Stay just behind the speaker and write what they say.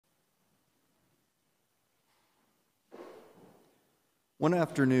One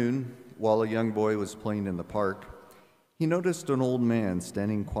afternoon, while a young boy was playing in the park, he noticed an old man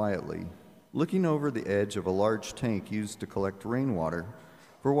standing quietly, looking over the edge of a large tank used to collect rainwater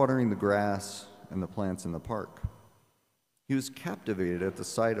for watering the grass and the plants in the park. He was captivated at the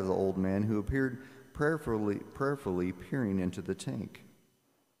sight of the old man, who appeared prayerfully peering into the tank.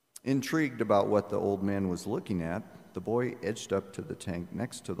 Intrigued about what the old man was looking at, the boy edged up to the tank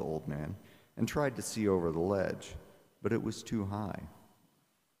next to the old man and tried to see over the ledge, but it was too high.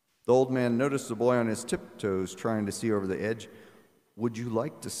 The old man noticed the boy on his tiptoes trying to see over the edge. "Would you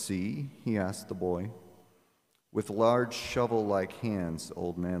like to see?" he asked the boy. With large shovel-like hands, the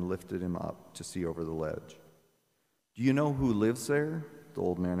old man lifted him up to see over the ledge. "Do you know who lives there?" the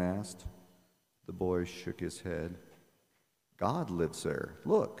old man asked. The boy shook his head. "God lives there.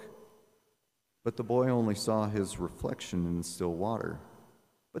 Look." But the boy only saw his reflection in the still water.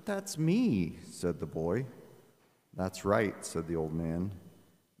 "But that's me," said the boy. "That's right," said the old man.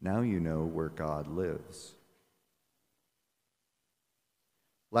 "Now you know where God lives."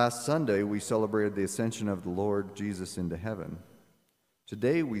 Last Sunday, we celebrated the ascension of the Lord Jesus into heaven.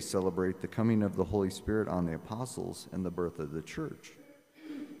 Today, we celebrate the coming of the Holy Spirit on the apostles and the birth of the church.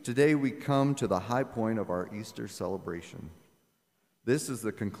 Today, we come to the high point of our Easter celebration. This is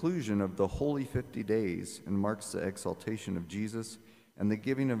the conclusion of the Holy 50 days and marks the exaltation of Jesus and the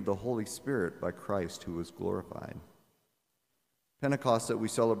giving of the Holy Spirit by Christ, who was glorified. Pentecost that we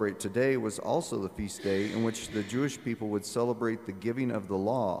celebrate today was also the feast day in which the Jewish people would celebrate the giving of the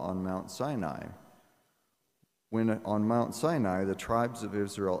law on Mount Sinai. When on Mount Sinai, the tribes of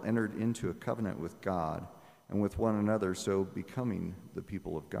Israel entered into a covenant with God and with one another, so becoming the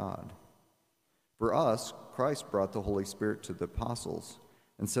people of God. For us, Christ brought the Holy Spirit to the apostles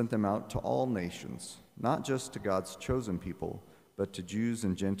and sent them out to all nations, not just to God's chosen people, but to Jews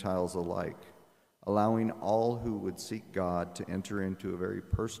and Gentiles alike, allowing all who would seek God to enter into a very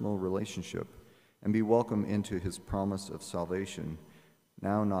personal relationship and be welcomed into his promise of salvation,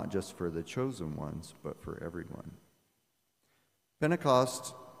 now not just for the chosen ones, but for everyone.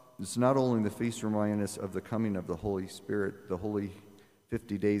 Pentecost is not only the feast reminding us of the coming of the Holy Spirit, the holy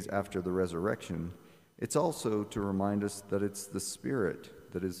 50 days after the resurrection, it's also to remind us that it's the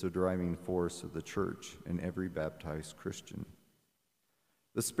Spirit that is the driving force of the church and every baptized Christian.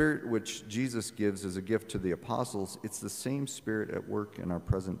 The Spirit which Jesus gives as a gift to the apostles, it's the same Spirit at work in our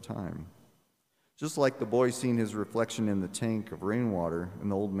present time. Just like the boy seeing his reflection in the tank of rainwater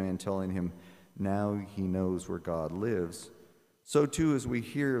and the old man telling him now he knows where God lives, so too as we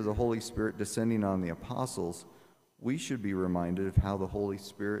hear the Holy Spirit descending on the apostles, we should be reminded of how the Holy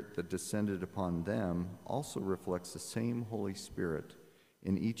Spirit that descended upon them also reflects the same Holy Spirit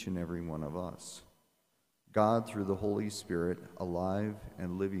in each and every one of us. God, through the Holy Spirit, alive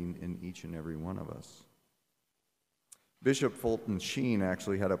and living in each and every one of us. Bishop Fulton Sheen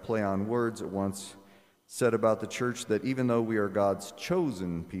actually had a play on words at once said about the church that even though we are God's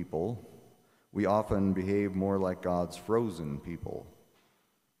chosen people, we often behave more like God's frozen people.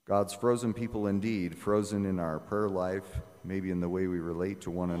 God's frozen people indeed, frozen in our prayer life, maybe in the way we relate to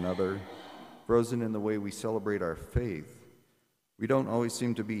one another, frozen in the way we celebrate our faith. We don't always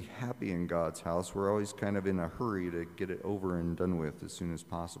seem to be happy in God's house. We're always kind of in a hurry to get it over and done with as soon as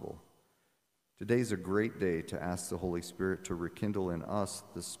possible. Today's a great day to ask the Holy Spirit to rekindle in us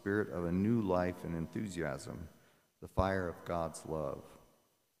the spirit of a new life and enthusiasm, the fire of God's love.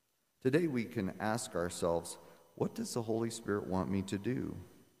 Today we can ask ourselves, what does the Holy Spirit want me to do?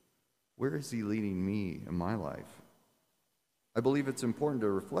 Where is he leading me in my life? I believe it's important to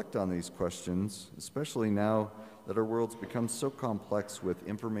reflect on these questions, especially now that our world's become so complex with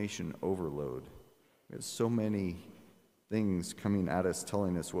information overload. There's so many things coming at us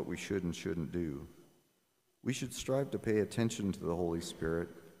telling us what we should and shouldn't do. We should strive to pay attention to the Holy Spirit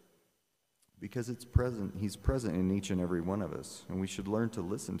because he's present in each and every one of us, and we should learn to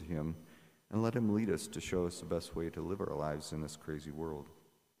listen to him and let him lead us to show us the best way to live our lives in this crazy world.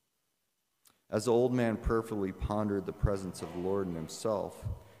 As the old man prayerfully pondered the presence of the Lord in himself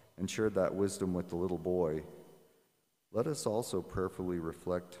and shared that wisdom with the little boy, let us also prayerfully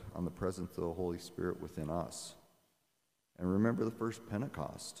reflect on the presence of the Holy Spirit within us. And remember the first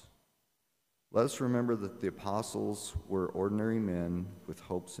Pentecost. Let us remember that the apostles were ordinary men with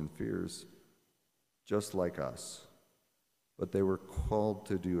hopes and fears, just like us. But they were called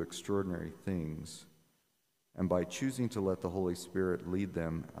to do extraordinary things. And by choosing to let the Holy Spirit lead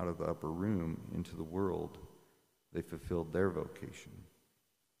them out of the upper room into the world, they fulfilled their vocation.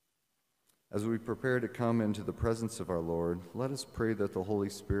 As we prepare to come into the presence of our Lord, let us pray that the Holy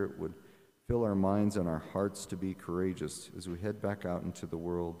Spirit would fill our minds and our hearts to be courageous as we head back out into the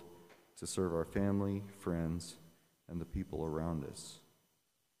world to serve our family, friends, and the people around us.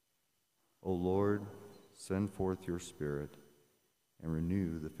 O Lord, send forth your Spirit and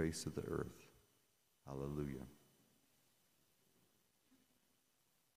renew the face of the earth. Hallelujah.